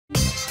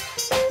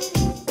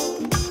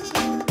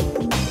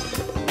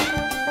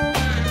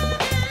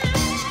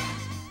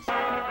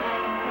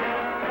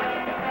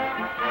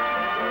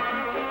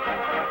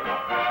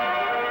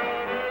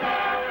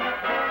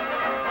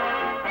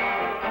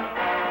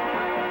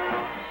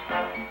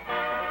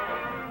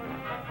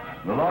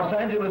The Los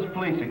Angeles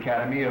Police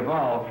Academy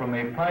evolved from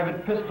a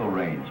private pistol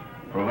range,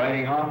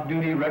 providing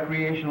off-duty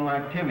recreational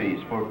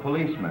activities for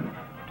policemen,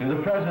 to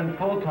the present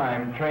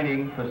full-time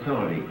training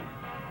facility.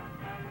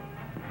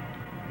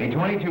 A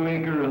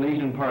 22-acre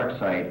Elysian Park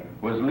site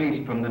was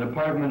leased from the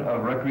Department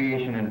of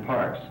Recreation and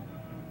Parks.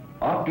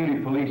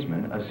 Off-duty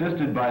policemen,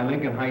 assisted by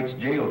Lincoln Heights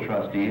jail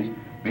trustees,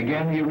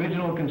 began the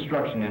original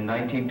construction in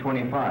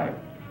 1925.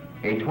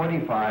 A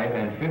 25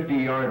 and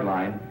 50-yard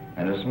line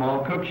and a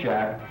small cook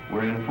shack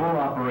were in full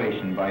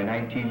operation by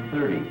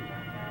 1930.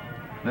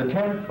 The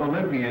 10th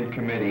Olympiad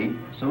Committee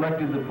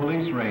selected the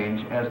police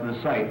range as the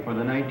site for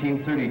the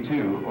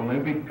 1932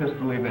 Olympic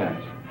pistol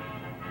events.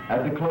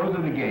 At the close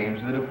of the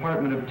games, the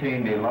department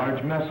obtained a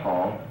large mess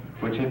hall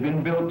which had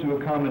been built to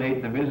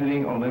accommodate the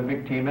visiting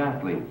Olympic team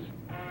athletes.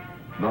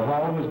 The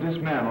hall was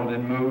dismantled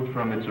and moved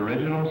from its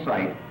original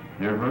site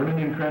near Vernon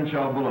and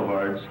Crenshaw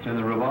Boulevards to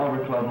the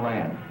Revolver Club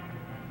land.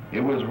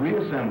 It was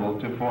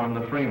reassembled to form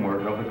the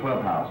framework of the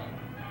clubhouse.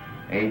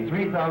 A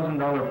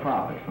 $3,000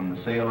 profit from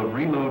the sale of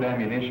reload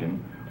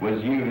ammunition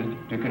was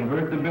used to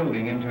convert the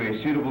building into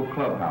a suitable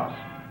clubhouse.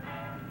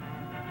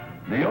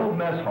 The old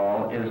mess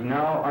hall is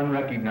now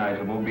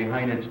unrecognizable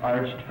behind its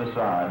arched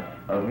facade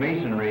of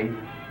masonry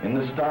in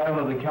the style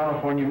of the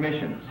California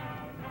Missions.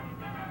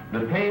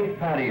 The paved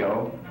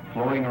patio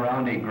flowing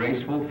around a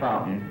graceful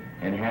fountain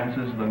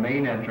enhances the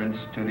main entrance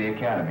to the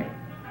academy.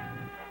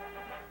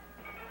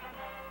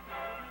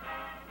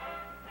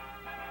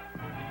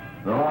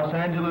 The Los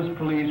Angeles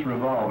Police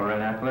Revolver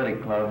and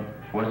Athletic Club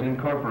was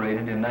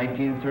incorporated in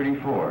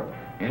 1934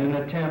 in an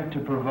attempt to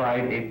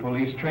provide a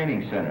police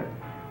training center.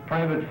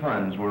 Private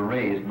funds were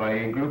raised by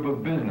a group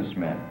of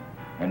businessmen,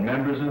 and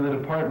members of the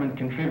department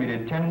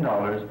contributed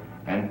 $10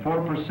 and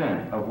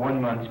 4% of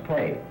 1 month's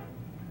pay.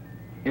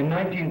 In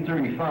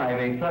 1935,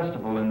 a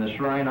festival in the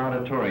Shrine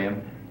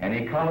Auditorium and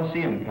a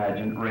Coliseum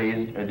pageant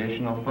raised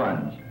additional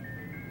funds.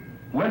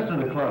 West of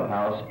the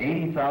clubhouse,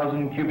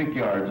 80,000 cubic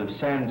yards of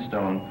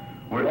sandstone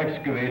were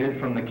excavated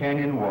from the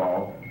canyon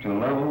wall to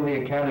level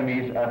the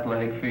Academy's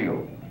athletic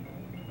field.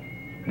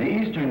 The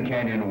eastern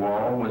canyon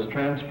wall was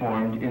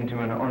transformed into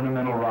an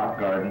ornamental rock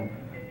garden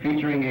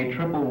featuring a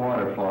triple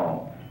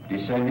waterfall,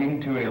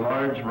 descending to a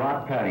large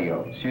rock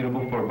patio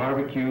suitable for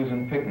barbecues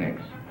and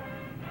picnics.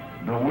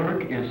 The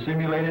work is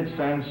simulated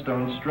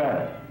sandstone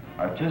strata,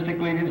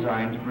 artistically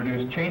designed to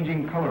produce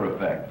changing color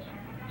effects,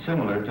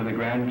 similar to the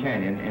Grand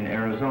Canyon in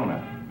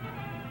Arizona.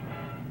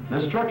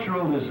 The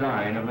structural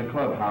design of the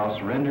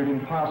clubhouse rendered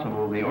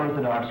impossible the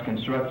orthodox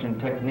construction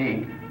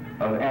technique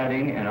of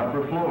adding an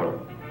upper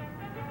floor.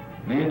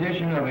 The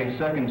addition of a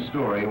second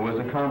story was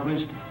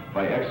accomplished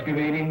by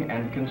excavating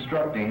and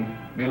constructing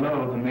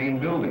below the main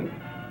building.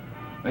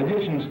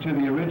 Additions to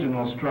the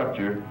original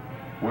structure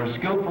were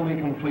skillfully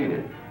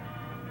completed.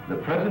 The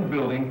present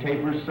building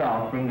tapers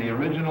south from the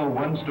original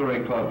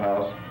one-story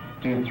clubhouse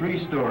to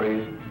 3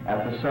 stories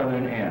at the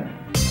southern end.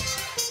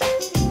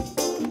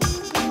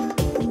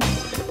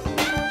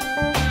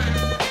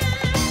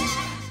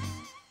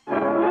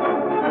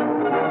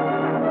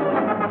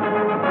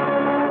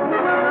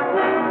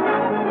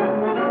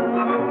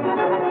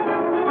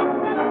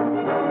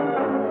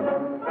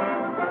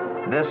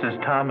 This is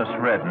Thomas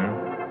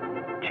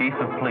Redden, Chief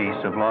of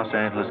Police of Los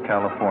Angeles,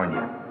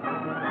 California.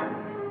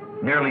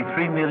 Nearly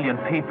 3 million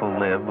people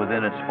live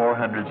within its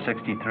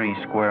 463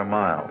 square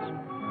miles.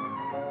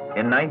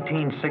 In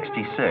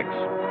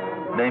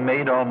 1966, they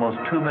made almost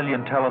 2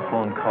 million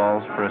telephone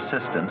calls for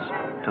assistance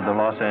to the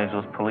Los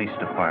Angeles Police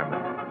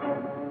Department.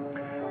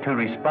 To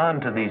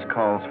respond to these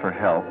calls for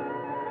help,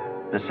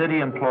 the city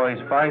employs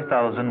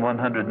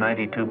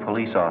 5,192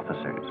 police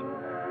officers.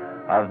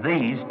 Of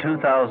these,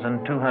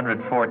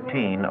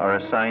 2,214 are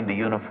assigned to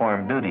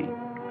uniform duty.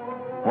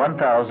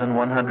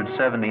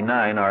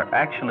 1,179 are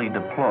actually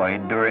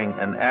deployed during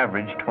an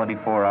average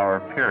 24-hour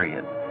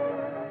period.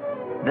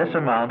 This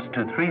amounts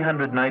to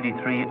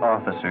 393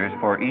 officers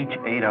for each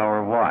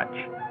 8-hour watch,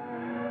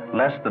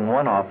 less than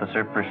 1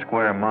 officer per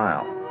square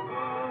mile.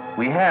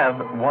 We have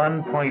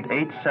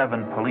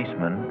 1.87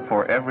 policemen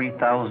for every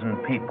 1,000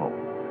 people,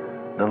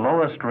 the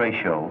lowest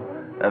ratio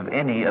of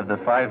any of the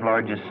 5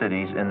 largest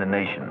cities in the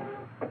nation.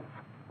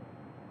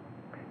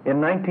 In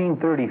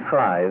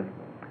 1935,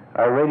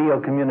 our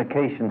radio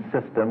communication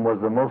system was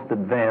the most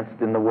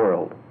advanced in the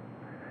world.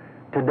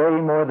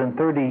 Today, more than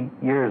 30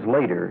 years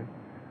later,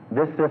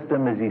 this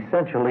system is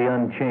essentially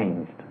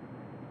unchanged.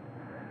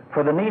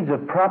 For the needs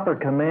of proper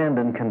command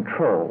and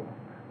control,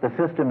 the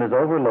system is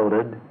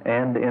overloaded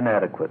and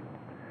inadequate.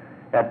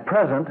 At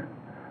present,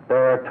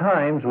 there are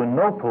times when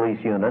no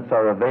police units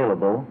are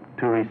available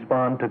to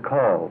respond to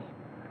calls.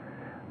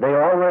 They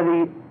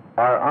already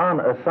are on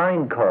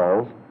assigned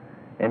calls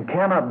and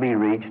cannot be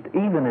reached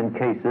even in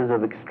cases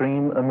of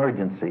extreme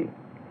emergency.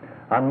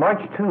 On March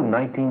 2,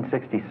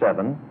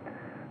 1967,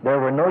 there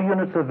were no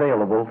units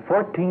available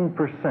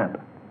 14%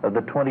 of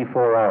the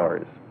 24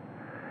 hours.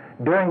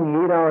 During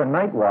the 8-hour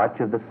night watch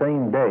of the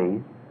same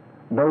day,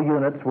 no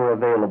units were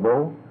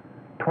available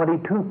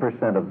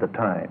 22% of the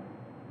time.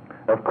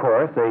 Of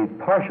course, a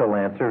partial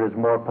answer is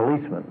more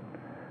policemen.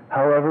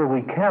 However,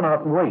 we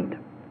cannot wait.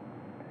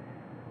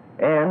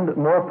 And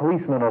more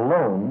policemen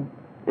alone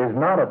is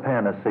not a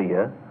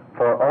panacea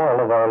for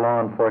all of our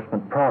law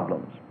enforcement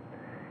problems.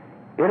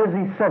 It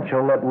is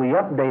essential that we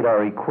update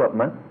our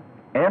equipment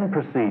and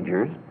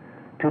procedures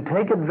to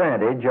take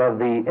advantage of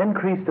the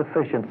increased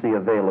efficiency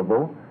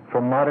available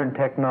from modern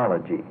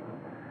technology.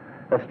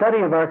 A study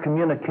of our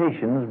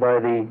communications by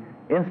the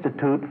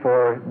Institute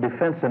for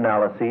Defense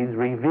Analyses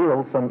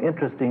reveals some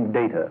interesting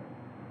data.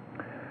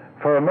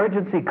 For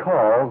emergency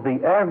calls,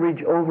 the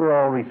average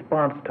overall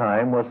response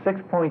time was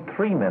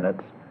 6.3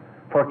 minutes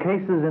for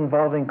cases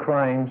involving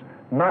crimes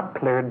not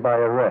cleared by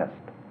arrest.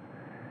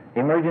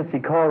 Emergency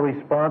call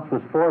response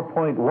was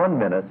 4.1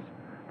 minutes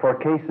for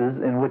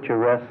cases in which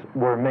arrests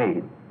were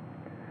made.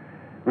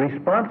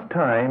 Response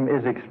time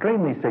is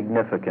extremely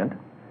significant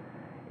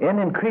in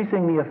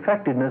increasing the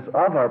effectiveness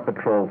of our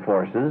patrol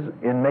forces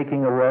in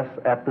making arrests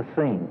at the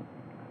scene.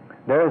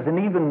 There is an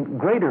even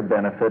greater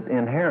benefit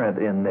inherent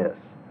in this.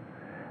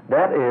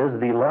 That is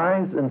the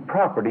lives and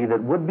property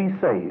that would be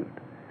saved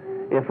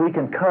if we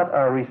can cut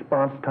our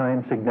response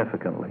time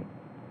significantly.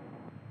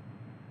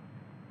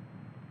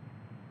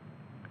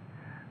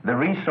 The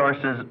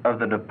resources of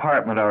the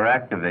department are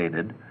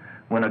activated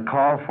when a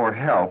call for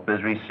help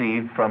is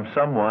received from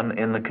someone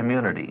in the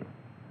community.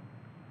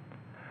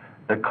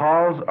 The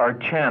calls are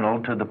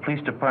channeled to the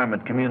Police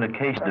Department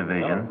Communications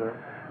Division,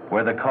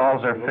 where the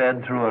calls are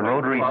fed through a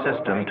rotary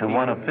system to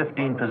one of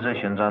 15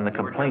 positions on the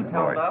complaint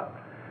board.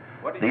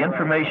 The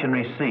information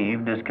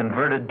received is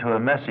converted to a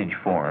message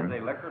form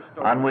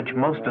on which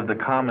most of the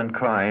common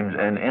crimes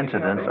and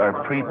incidents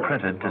are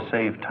pre-printed to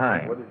save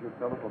time.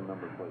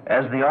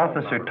 As the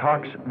officer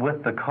talks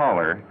with the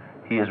caller,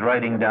 he is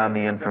writing down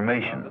the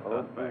information.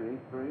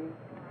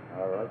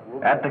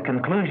 At the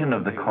conclusion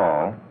of the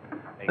call,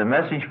 the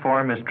message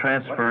form is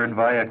transferred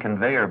via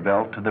conveyor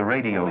belt to the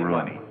radio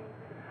room.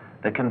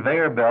 The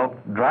conveyor belt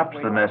drops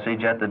the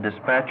message at the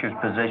dispatcher's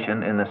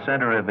position in the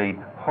center of a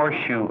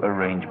horseshoe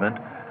arrangement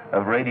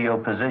of radio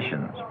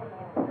positions.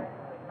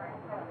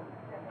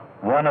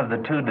 One of the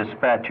two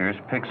dispatchers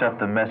picks up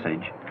the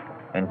message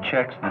and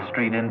checks the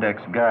street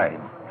index guide.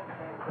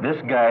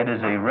 This guide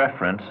is a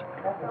reference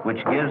which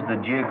gives the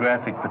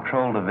geographic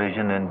patrol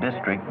division and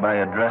district by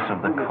address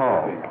of the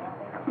call.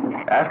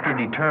 After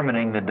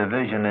determining the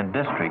division and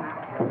district,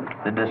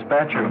 the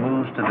dispatcher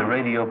moves to the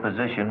radio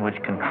position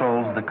which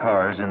controls the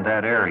cars in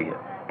that area.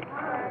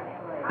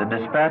 The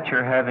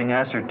dispatcher, having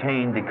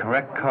ascertained the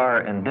correct car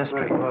and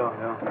district,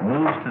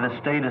 moves to the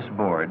status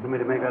board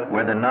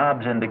where the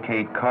knobs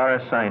indicate car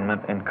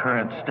assignment and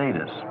current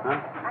status.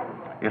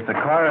 If the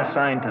car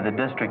assigned to the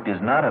district is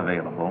not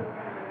available,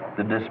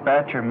 the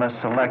dispatcher must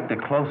select the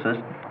closest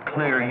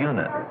clear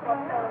unit.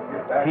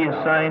 He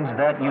assigns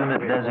that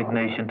unit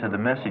designation to the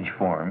message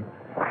form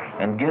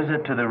and gives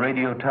it to the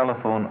radio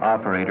telephone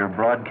operator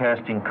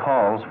broadcasting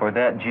calls for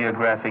that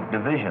geographic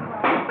division.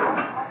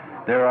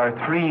 There are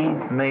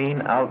 3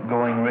 main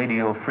outgoing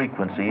radio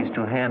frequencies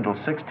to handle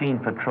 16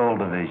 patrol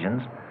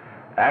divisions,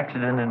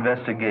 accident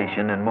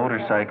investigation, and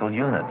motorcycle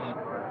units.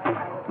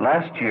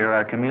 Last year,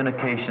 our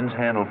communications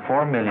handled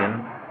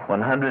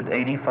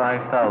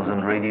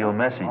 4,185,000 radio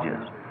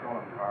messages.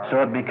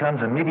 So it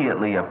becomes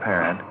immediately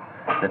apparent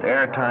that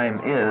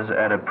airtime is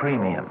at a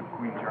premium.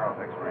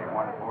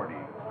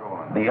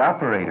 The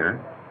operator,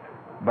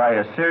 by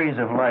a series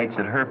of lights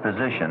at her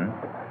position,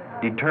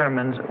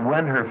 determines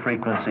when her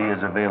frequency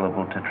is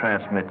available to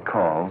transmit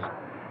calls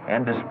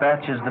and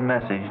dispatches the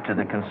message to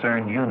the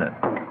concerned unit.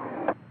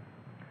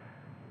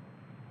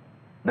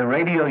 The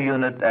radio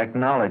unit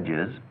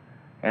acknowledges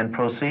and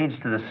proceeds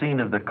to the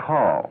scene of the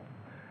call.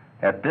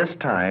 At this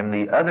time,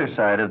 the other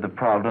side of the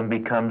problem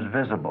becomes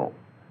visible.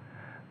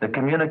 The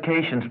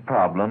communications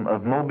problem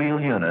of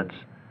mobile units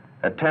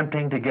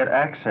attempting to get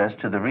access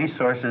to the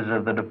resources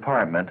of the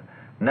department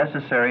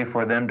necessary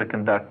for them to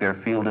conduct their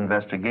field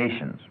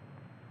investigations.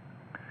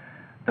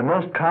 The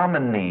most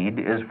common need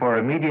is for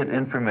immediate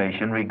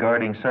information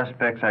regarding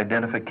suspects'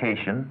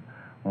 identification,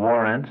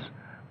 warrants,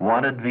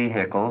 wanted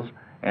vehicles,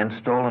 and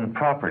stolen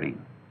property.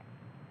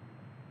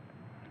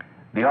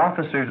 The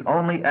officer's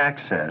only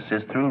access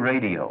is through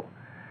radio,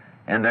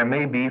 and there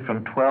may be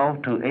from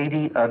 12 to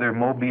 80 other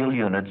mobile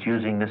units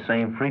using the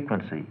same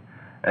frequency.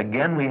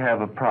 Again, we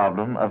have a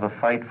problem of a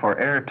fight for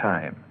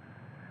airtime.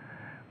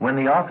 When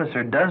the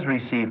officer does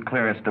receive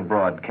clearance to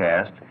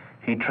broadcast,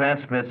 he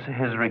transmits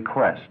his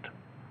request.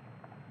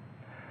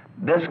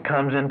 This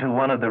comes into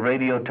one of the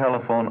radio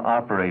telephone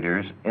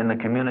operators in the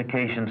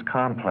communications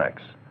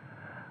complex.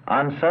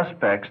 On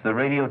suspects, the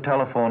radio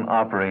telephone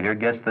operator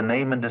gets the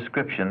name and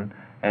description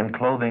and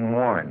clothing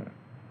worn.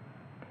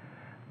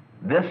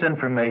 This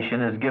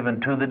information is given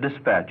to the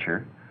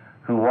dispatcher,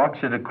 who walks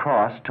it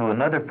across to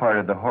another part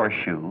of the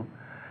horseshoe,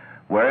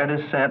 where it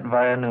is sent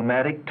via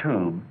pneumatic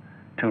tube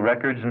to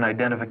Records and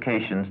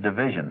Identifications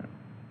Division.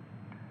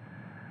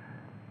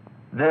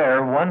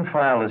 There, one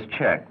file is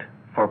checked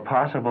for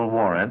possible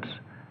warrants,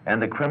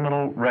 and the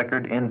criminal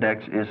record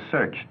index is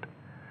searched.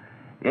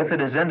 If it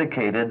is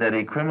indicated that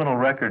a criminal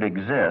record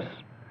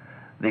exists,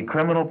 the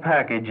criminal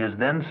package is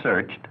then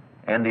searched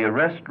and the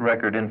arrest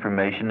record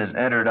information is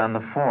entered on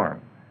the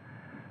form.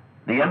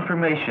 The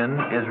information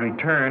is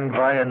returned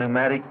via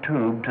pneumatic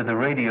tube to the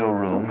radio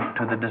room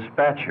to the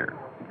dispatcher,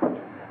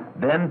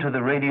 then to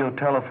the radio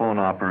telephone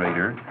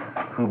operator,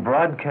 who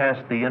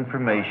broadcasts the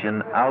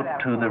information out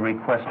to the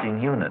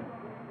requesting unit.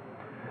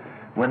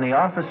 When the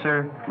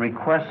officer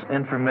requests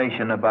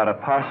information about a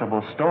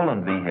possible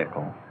stolen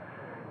vehicle,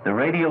 the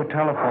radio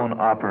telephone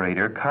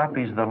operator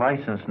copies the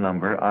license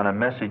number on a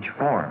message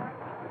form.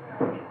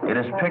 It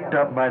is picked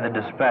up by the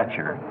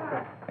dispatcher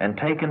and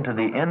taken to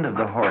the end of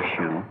the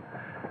horseshoe,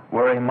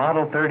 where a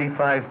Model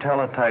 35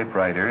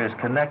 teletypewriter is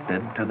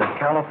connected to the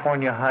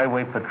California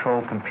Highway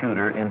Patrol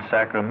computer in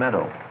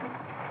Sacramento.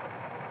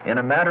 In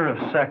a matter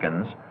of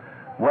seconds,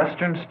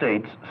 Western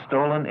States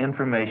stolen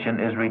information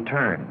is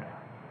returned.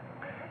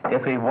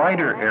 If a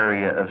wider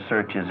area of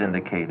search is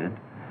indicated,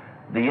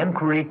 the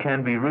inquiry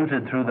can be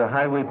routed through the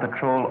Highway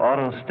Patrol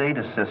Auto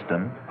Status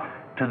System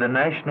to the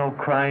National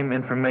Crime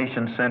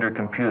Information Center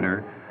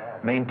computer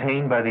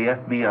maintained by the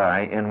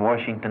FBI in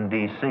Washington,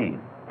 D.C.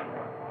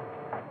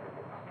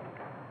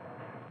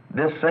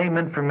 This same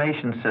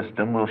information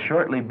system will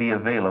shortly be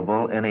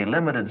available in a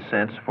limited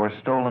sense for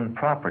stolen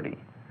property.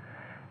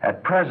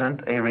 At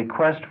present, a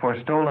request for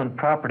stolen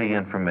property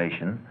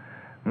information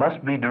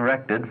must be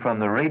directed from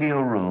the radio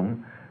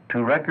room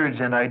to Records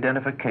and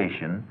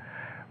Identification,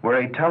 where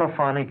a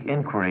telephonic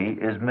inquiry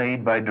is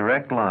made by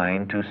direct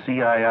line to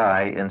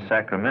CII in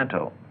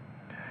Sacramento.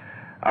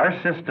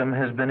 Our system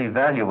has been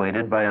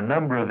evaluated by a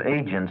number of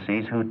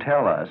agencies who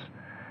tell us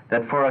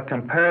that for a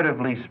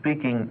comparatively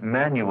speaking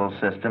manual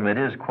system, it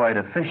is quite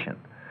efficient,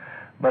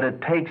 but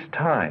it takes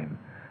time,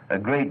 a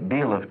great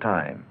deal of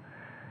time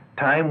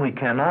we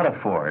cannot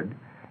afford,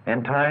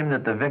 and time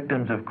that the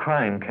victims of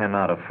crime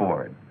cannot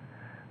afford.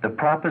 The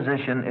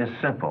proposition is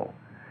simple.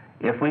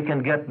 If we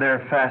can get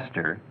there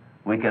faster,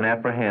 we can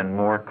apprehend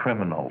more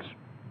criminals.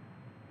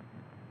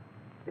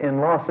 In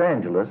Los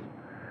Angeles,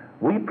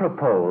 we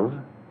propose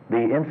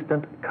the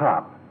Instant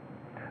Cop.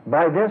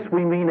 By this,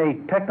 we mean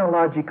a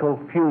technological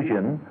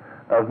fusion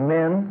of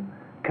men,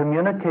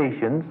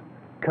 communications,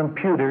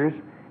 computers,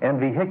 and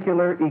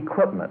vehicular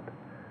equipment.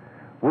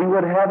 We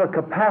would have a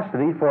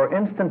capacity for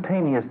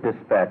instantaneous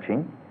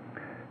dispatching,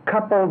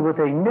 coupled with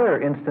a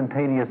near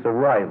instantaneous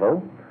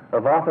arrival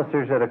of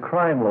officers at a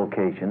crime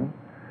location,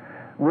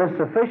 with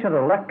sufficient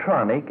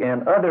electronic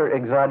and other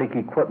exotic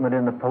equipment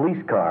in the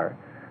police car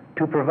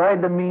to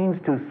provide the means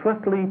to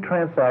swiftly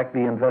transact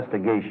the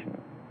investigation.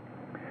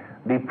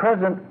 The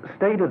present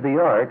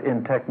state-of-the-art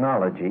in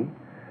technology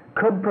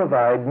could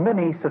provide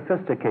many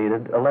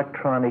sophisticated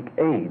electronic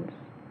aids.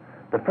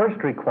 The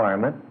first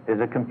requirement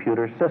is a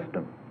computer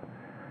system.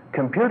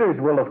 Computers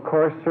will, of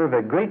course, serve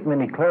a great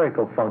many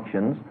clerical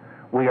functions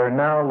we are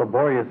now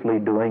laboriously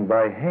doing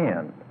by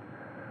hand.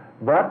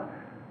 But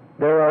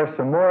there are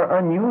some more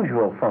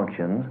unusual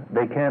functions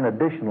they can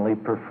additionally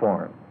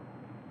perform.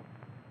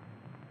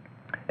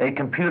 A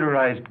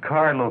computerized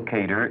car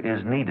locator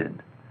is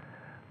needed.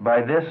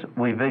 By this,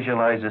 we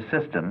visualize a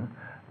system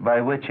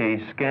by which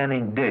a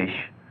scanning dish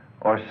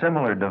or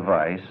similar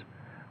device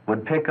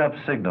would pick up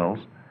signals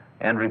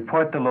and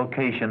report the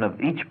location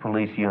of each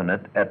police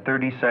unit at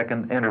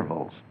 30-second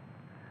intervals.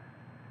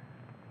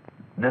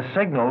 The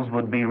signals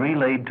would be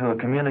relayed to a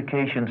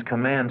communications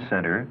command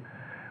center,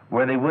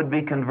 where they would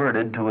be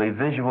converted to a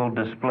visual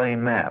display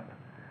map.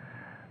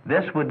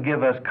 This would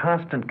give us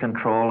constant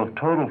control of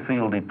total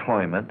field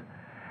deployment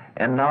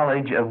and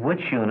knowledge of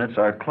which units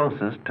are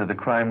closest to the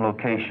crime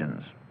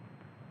locations.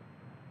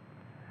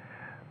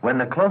 When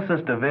the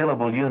closest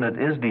available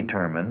unit is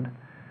determined,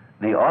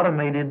 the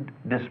automated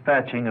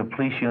dispatching of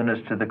police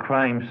units to the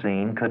crime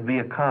scene could be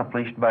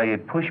accomplished by a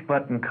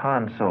push-button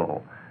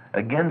console,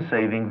 again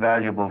saving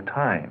valuable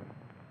time.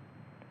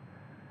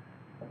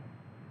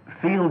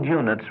 Field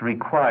units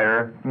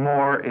require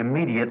more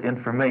immediate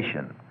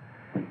information.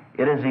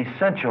 It is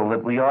essential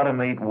that we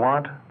automate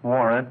want,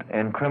 warrant,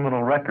 and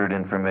criminal record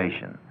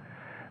information.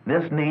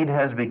 This need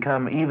has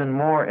become even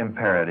more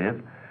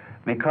imperative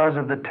because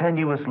of the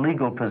tenuous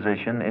legal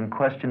position in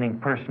questioning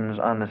persons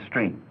on the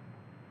street.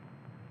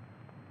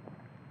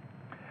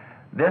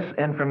 This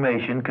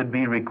information could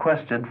be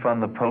requested from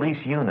the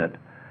police unit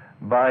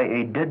by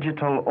a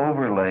digital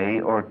overlay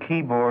or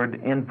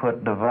keyboard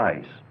input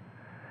device.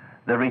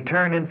 The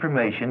return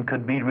information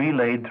could be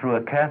relayed through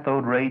a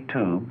cathode ray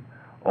tube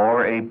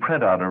or a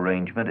printout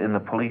arrangement in the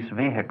police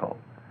vehicle.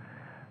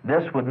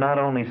 This would not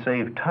only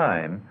save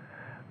time,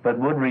 but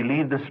would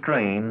relieve the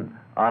strain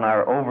on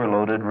our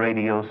overloaded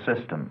radio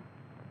system.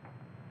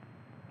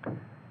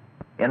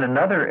 In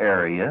another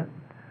area,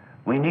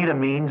 we need a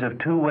means of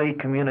two-way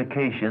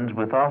communications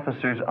with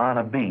officers on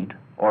a beat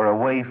or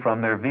away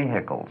from their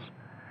vehicles.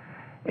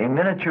 A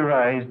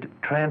miniaturized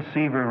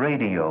transceiver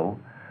radio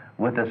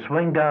with a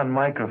swing-down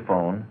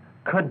microphone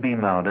could be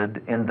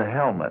mounted in the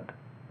helmet.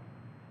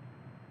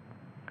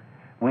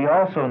 We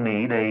also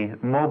need a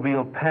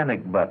mobile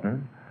panic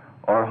button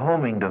or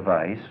homing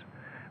device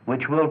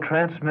which will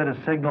transmit a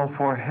signal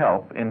for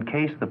help in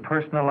case the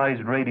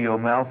personalized radio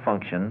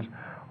malfunctions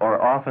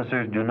or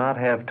officers do not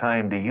have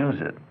time to use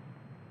it.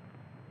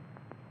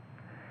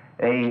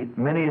 A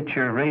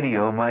miniature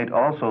radio might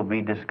also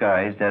be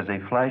disguised as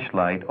a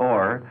flashlight,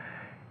 or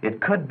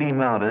it could be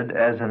mounted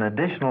as an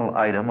additional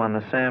item on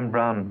the Sam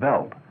Browne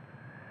belt.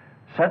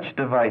 Such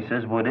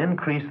devices would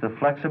increase the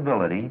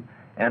flexibility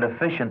and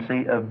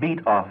efficiency of beat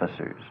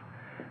officers.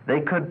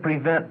 They could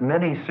prevent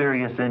many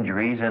serious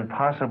injuries and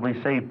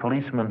possibly save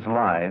policemen's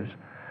lives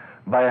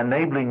by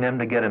enabling them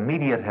to get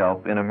immediate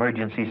help in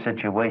emergency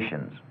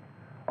situations.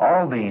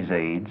 All these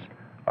aids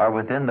are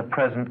within the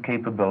present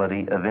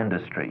capability of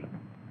industry.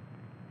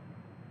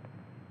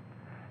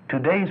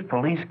 Today's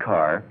police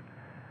car,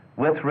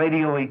 with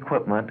radio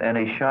equipment and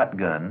a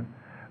shotgun,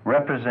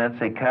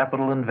 represents a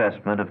capital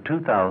investment of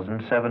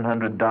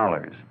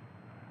 $2,700.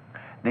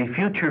 The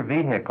future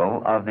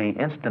vehicle of the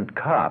instant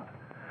cop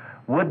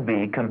would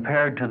be,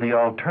 compared to the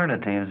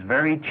alternatives,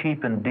 very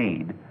cheap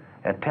indeed,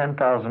 at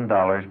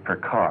 $10,000 per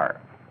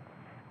car.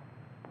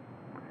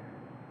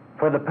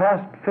 For the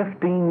past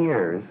 15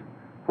 years,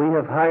 we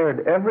have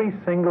hired every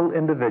single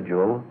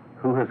individual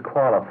who has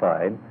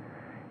qualified,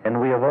 and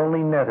we have only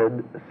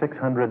netted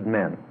 600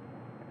 men.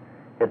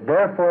 It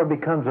therefore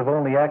becomes of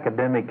only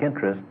academic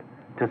interest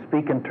to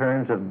speak in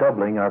terms of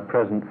doubling our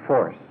present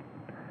force.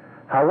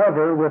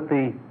 However, with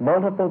the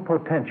multiple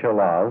potential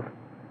of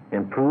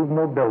improved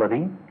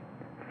mobility,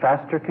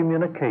 faster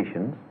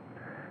communications,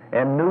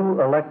 and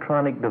new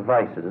electronic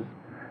devices,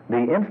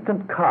 the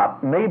instant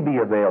cop may be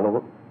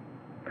available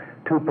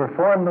to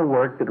perform the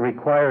work that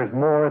requires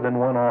more than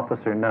one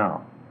officer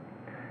now.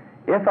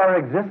 If our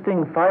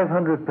existing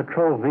 500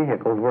 patrol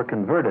vehicles were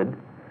converted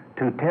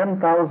to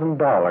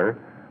 $10,000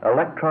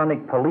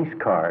 electronic police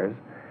cars,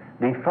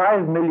 the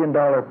 $5 million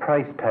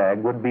price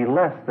tag would be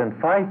less than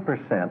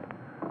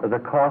 5% of the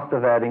cost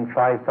of adding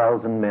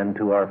 5,000 men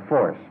to our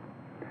force.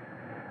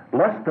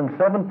 Less than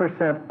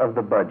 7% of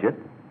the budget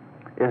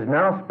is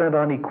now spent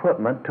on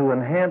equipment to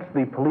enhance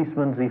the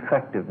policeman's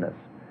effectiveness.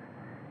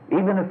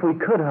 Even if we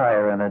could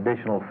hire an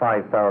additional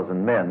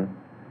 5,000 men,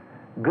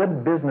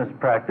 good business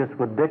practice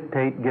would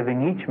dictate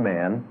giving each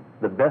man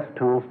the best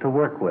tools to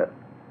work with.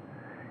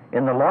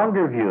 In the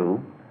longer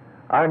view,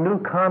 our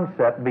new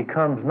concept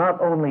becomes not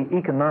only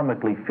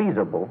economically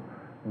feasible,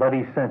 but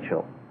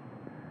essential.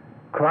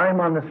 Crime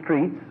on the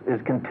streets is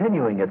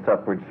continuing its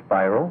upward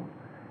spiral,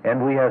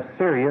 and we have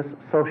serious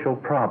social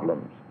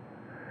problems.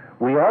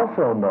 We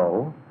also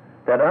know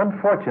that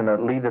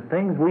unfortunately the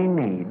things we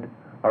need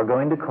are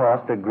going to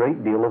cost a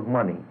great deal of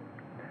money.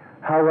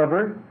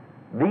 However,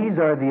 these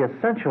are the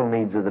essential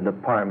needs of the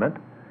department,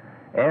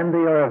 and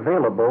they are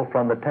available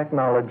from the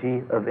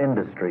technology of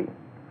industry.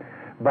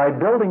 By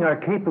building our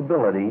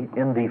capability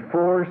in the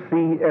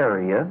 4C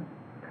area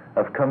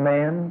of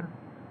command,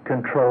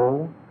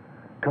 control,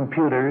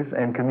 computers,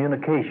 and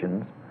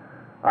communications,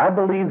 I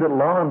believe that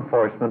law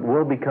enforcement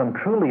will become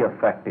truly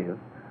effective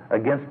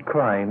against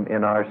crime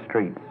in our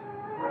streets.